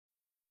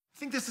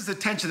think this is a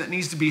tension that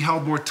needs to be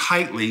held more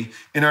tightly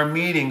in our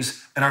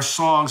meetings and our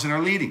songs and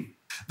our leading.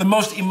 The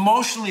most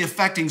emotionally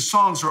affecting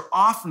songs are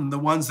often the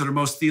ones that are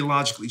most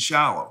theologically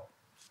shallow.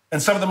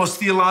 And some of the most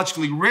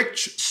theologically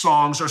rich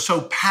songs are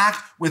so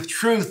packed with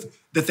truth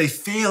that they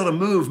fail to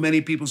move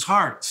many people's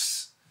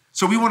hearts.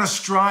 So we want to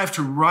strive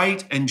to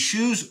write and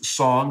choose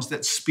songs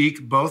that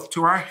speak both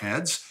to our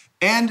heads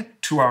and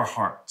to our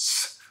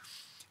hearts.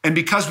 And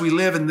because we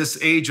live in this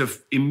age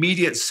of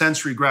immediate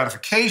sensory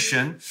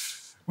gratification,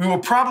 we will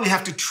probably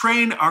have to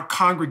train our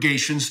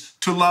congregations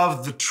to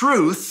love the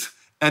truth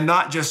and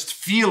not just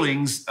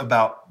feelings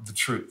about the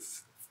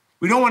truth.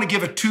 We don't want to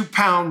give a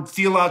 2-pound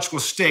theological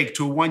steak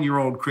to a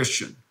 1-year-old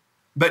Christian,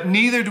 but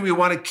neither do we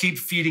want to keep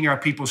feeding our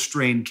people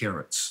strained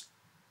carrots.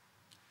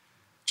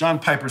 John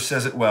Piper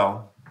says it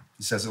well.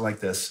 He says it like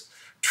this: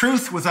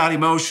 truth without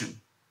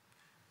emotion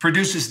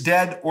produces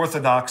dead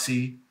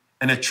orthodoxy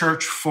and a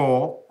church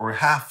full or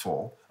half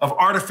full of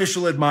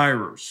artificial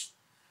admirers,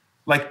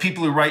 like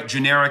people who write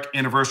generic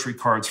anniversary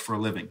cards for a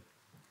living.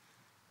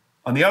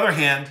 On the other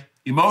hand,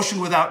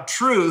 emotion without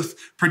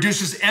truth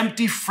produces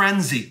empty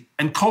frenzy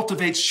and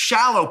cultivates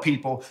shallow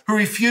people who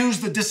refuse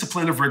the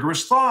discipline of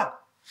rigorous thought.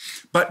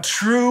 But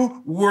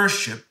true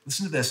worship,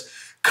 listen to this,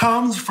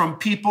 comes from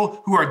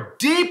people who are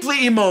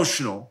deeply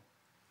emotional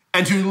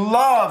and who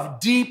love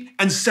deep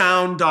and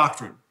sound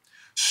doctrine.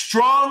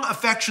 Strong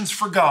affections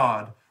for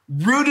God,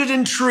 rooted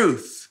in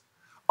truth,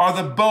 are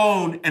the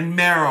bone and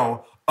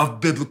marrow of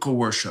biblical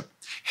worship.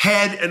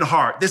 Head and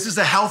heart. This is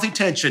a healthy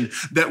tension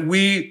that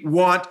we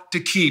want to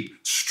keep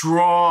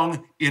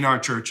strong in our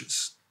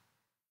churches.